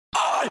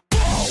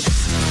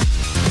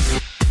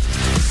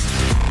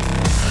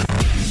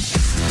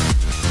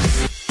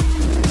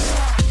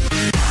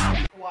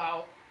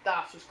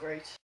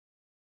great.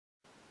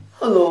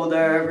 Hello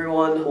there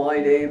everyone, my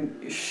name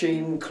is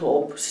Shane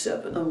Club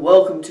 7 and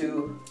welcome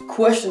to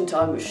Question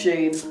Time with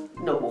Shane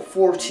number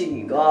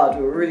 14. God,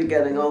 we're really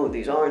getting on with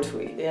these, aren't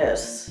we?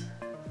 Yes,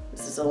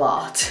 this is a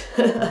lot.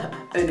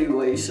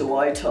 Anyway, so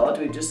I thought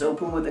we'd just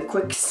open with a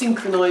quick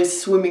synchronized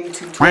swimming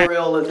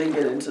tutorial and then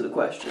get into the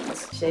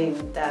questions.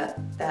 Shane, that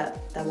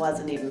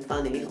wasn't even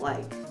funny.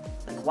 Like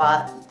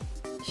what?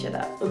 Shut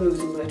up. I'm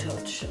losing my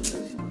touch.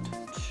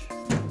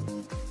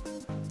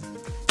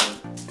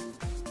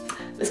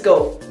 Let's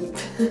go.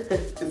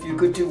 If you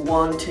could do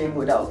one thing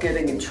without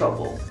getting in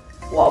trouble,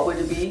 what would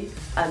it be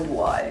and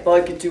why? If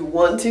I could do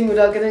one thing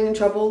without getting in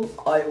trouble,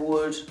 I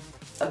would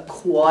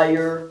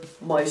acquire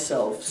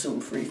myself some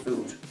free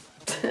food.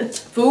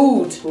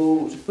 Food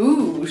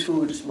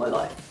is my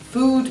life.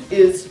 Food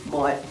is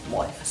my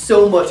life.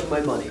 So much of my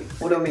money.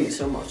 What do I mean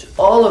so much?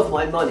 All of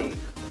my money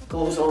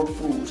goes on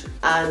food,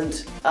 and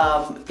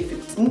if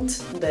it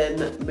didn't,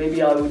 then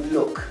maybe I would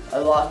look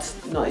a lot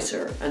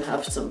nicer and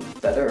have some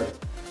better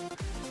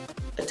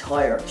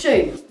attire.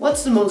 Shane,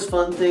 what's the most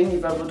fun thing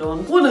you've ever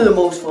done? One of the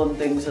most fun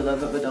things that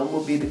I've ever done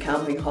would be the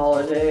camping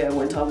holiday I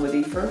went on with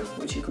Aoife,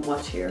 which you can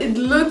watch here. It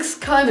looks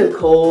kind of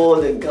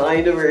cold and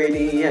kind of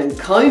rainy and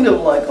kind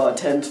of like our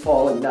tent's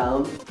falling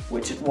down,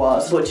 which it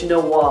was. But you know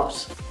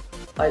what?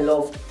 I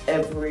loved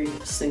every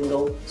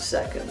single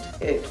second.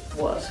 It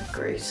was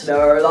great.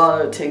 There are a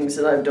lot of things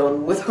that I've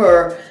done with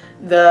her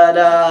that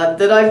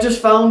I've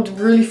just found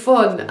really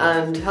fun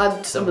and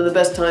had some of the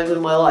best times of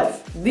my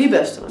life. The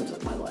best times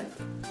of my life.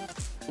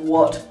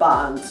 What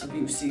bands have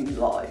you seen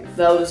live?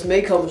 Now this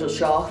may come as a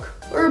shock,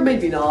 or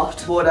maybe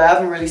not, but I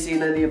haven't really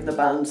seen any of the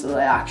bands that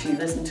I actually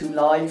listen to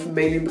live,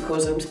 mainly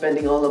because I'm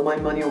spending all of my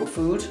money on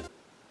food.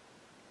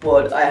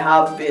 But I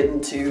have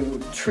been to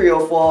 3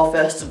 or 4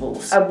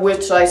 festivals, at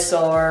which I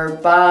saw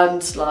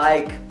bands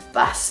like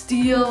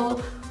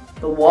Bastille,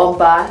 the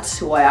Wombats,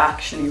 who I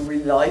actually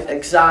really like.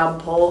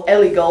 Example,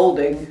 Ellie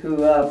Goulding,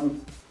 who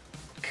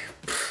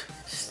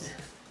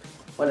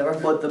whatever.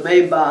 But the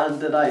main band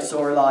that I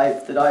saw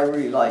live that I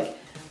really like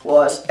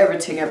was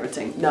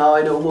Everything. Now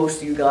I know most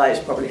of you guys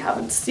probably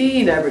haven't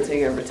seen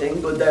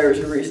Everything, but there's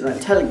a reason I'm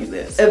telling you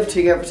this.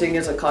 Everything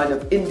is a kind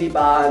of indie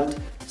band,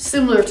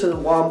 similar to the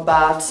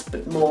Wombats,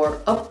 but more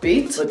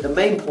upbeat. But the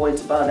main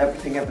point about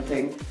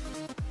Everything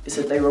is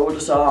that they wrote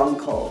a song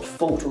called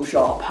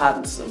Photoshop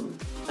Handsome.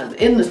 And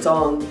in the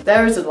song,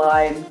 there's a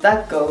line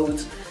that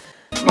goes,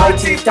 "My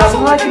teeth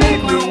down like an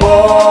igloo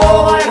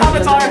wall, I have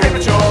a tire hip.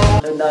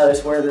 And that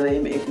is where the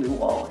name Igloo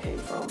Wall came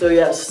from. So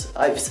yes,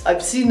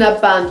 I've seen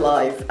that band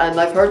live, and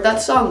I've heard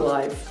that song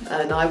live,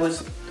 and I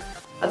was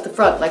at the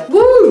front like,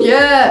 woo,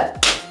 yeah!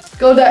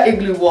 Go that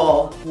Igloo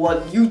Wall.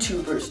 What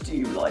YouTubers do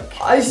you like?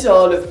 I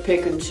sort of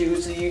pick and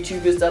choose the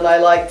YouTubers that I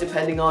like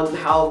depending on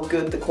how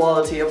good the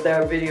quality of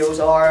their videos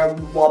are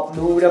and what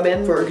mood I'm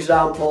in. For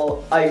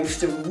example, I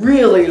used to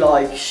really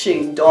like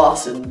Shane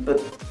Dawson,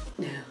 but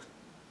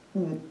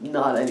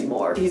not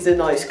anymore. He's a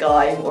nice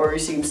guy, or he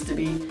seems to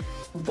be,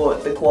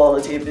 but the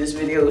quality of his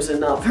videos are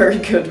not very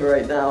good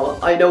right now.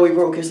 I know he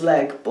broke his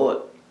leg,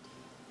 but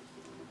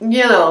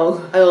you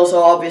know. And also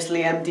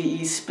obviously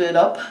MDE split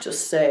up.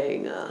 Just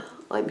saying,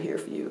 I'm here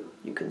for you.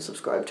 You can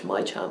subscribe to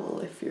my channel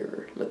if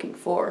you're looking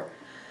for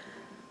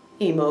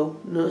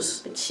emo-ness.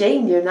 But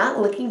Shane, you're not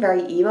looking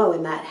very emo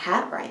in that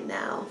hat right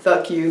now.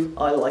 Fuck you,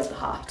 I like the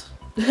hat.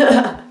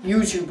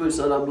 YouTubers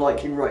that I'm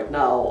liking right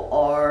now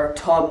are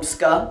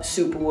Tomska,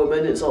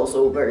 Superwoman is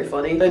also very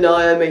funny. And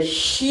I am a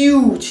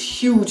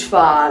huge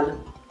fan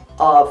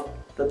of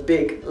The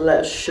Big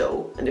Les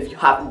Show. And if you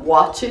haven't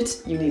watched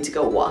it, you need to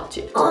go watch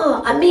it.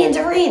 Oh, a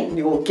mandarin!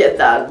 You won't get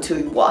that until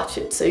you watch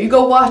it. So you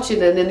go watch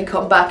it and then you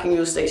come back and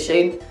you'll say,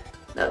 Shane,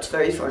 that's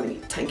very funny.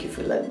 Thank you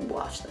for letting me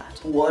watch that.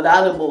 What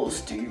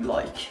animals do you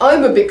like?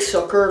 I'm a big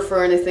sucker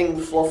for anything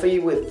fluffy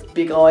with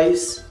big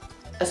eyes.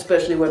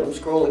 Especially when I'm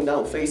scrolling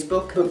down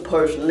Facebook. But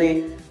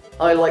personally,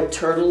 I like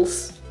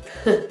turtles.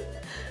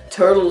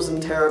 Turtles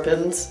and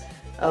terrapins.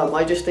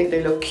 I just think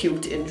they look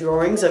cute in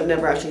drawings. I've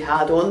never actually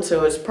had one,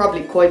 so it's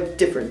probably quite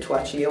different to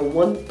actually own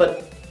one,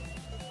 but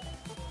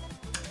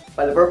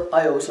whatever.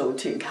 I also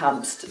think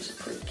hamsters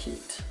are pretty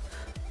cute.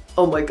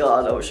 Oh my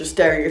god, I was just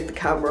staring at the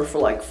camera for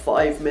like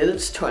 5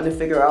 minutes trying to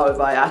figure out if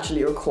I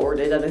actually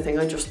recorded anything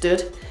I just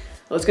did.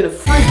 I was gonna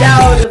freak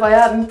out if I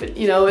hadn't, but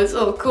you know, it's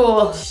so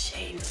cool.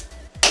 Shane.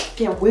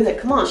 Get with it,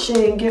 come on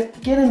Shane, get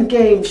in the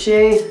game,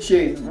 Shane.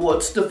 Shane,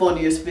 what's the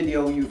funniest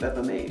video you've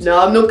ever made?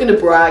 Now, I'm not gonna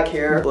brag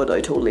here, but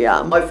I totally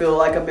am. I feel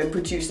like I've been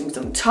producing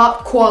some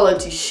top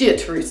quality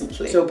shit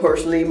recently. So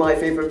personally, my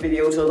favorite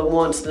videos are the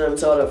ones that I'm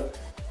sort of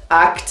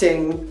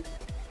acting.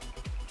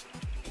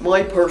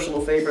 My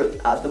personal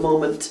favorite at the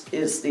moment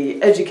is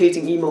the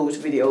Educating Emos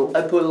video.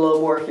 I put a lot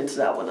of work into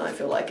that one. I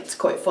feel like it's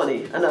quite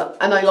funny, and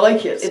I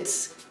like it.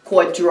 It's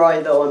quite dry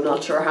though. I'm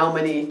not sure how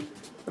many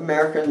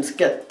Americans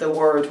get the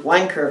word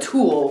wanker,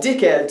 tool,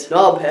 dickhead,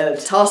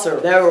 knobhead,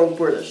 tosser. They're all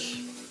British.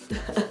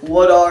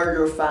 What are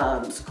your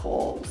fans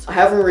called? I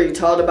haven't really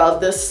thought about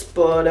this,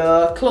 but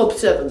Club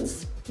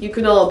 7s. You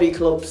can all be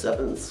Club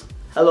 7s.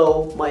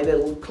 Hello, my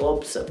little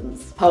club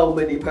sevens. How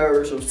many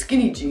pairs of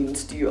skinny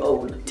jeans do you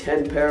own?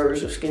 10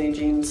 pairs of skinny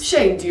jeans.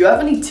 Shane, do you have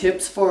any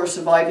tips for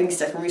surviving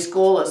secondary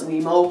school as an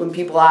emo? When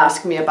people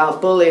ask me about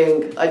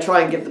bullying, I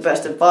try and give the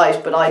best advice,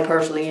 but I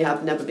personally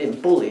have never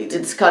been bullied.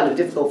 It's kind of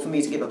difficult for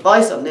me to give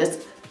advice on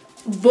this,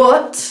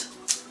 but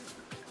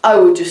I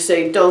would just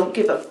say don't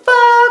give a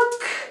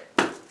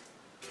fuck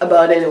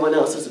about anyone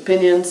else's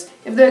opinions.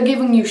 If they're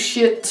giving you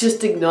shit,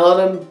 just ignore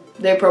them.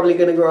 They're probably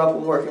going to grow up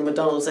and work in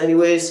McDonald's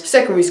anyways.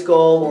 Secondary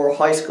school or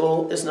high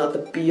school is not the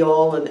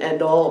be-all and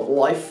end-all of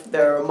life.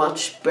 There are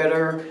much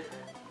better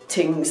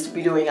things to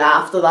be doing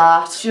after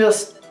that.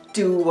 Just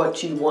do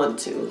what you want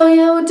to. Oh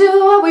yeah, we'll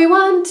do what we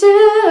want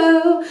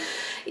to.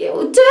 Yeah,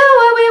 we'll do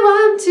what we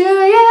want to.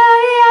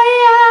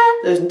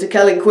 Yeah. Listen to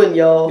Kellin Quinn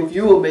Yo. If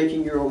you were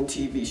making your own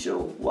TV show,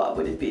 what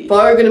would it be? If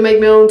I were gonna make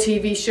my own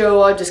TV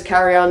show, I'd just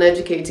carry on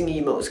educating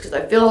emos, because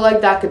I feel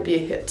like that could be a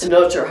hit. I'm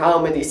not sure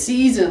how many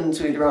seasons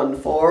we'd run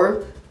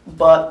for,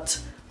 but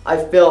I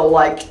feel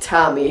like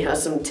Tammy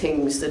has some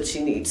things that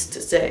she needs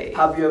to say.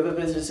 Have you ever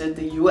visited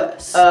the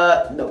US?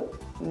 No.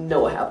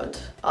 No, I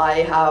haven't. I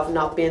have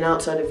not been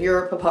outside of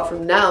Europe apart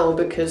from now,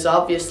 because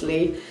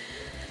obviously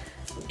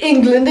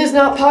England is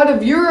not part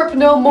of Europe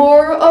no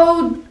more.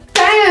 Oh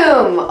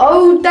damn!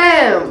 Oh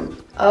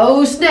damn!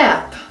 Oh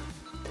snap!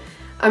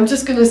 I'm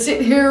just gonna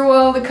sit here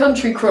while the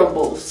country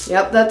crumbles.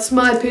 Yep, that's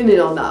my opinion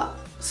on that.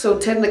 So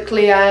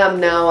technically I am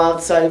now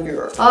outside of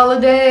Europe.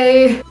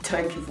 Holiday!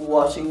 Thank you for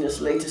watching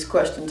this latest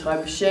question time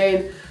with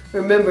Shane.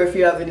 Remember, if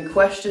you have any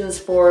questions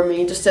for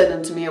me, just send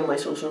them to me on my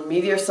social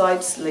media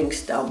sites.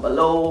 Links down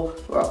below,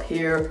 or up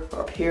here,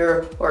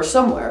 or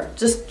somewhere.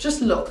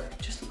 Just look.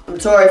 I'm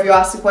sorry if you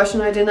asked a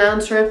question I didn't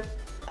answer it.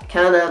 I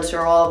can't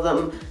answer all of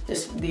them.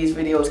 These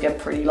videos get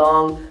pretty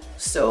long,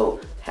 so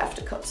I have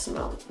to cut some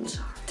out. I'm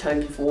sorry.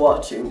 Thank you for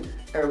watching,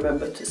 and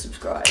remember to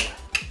subscribe.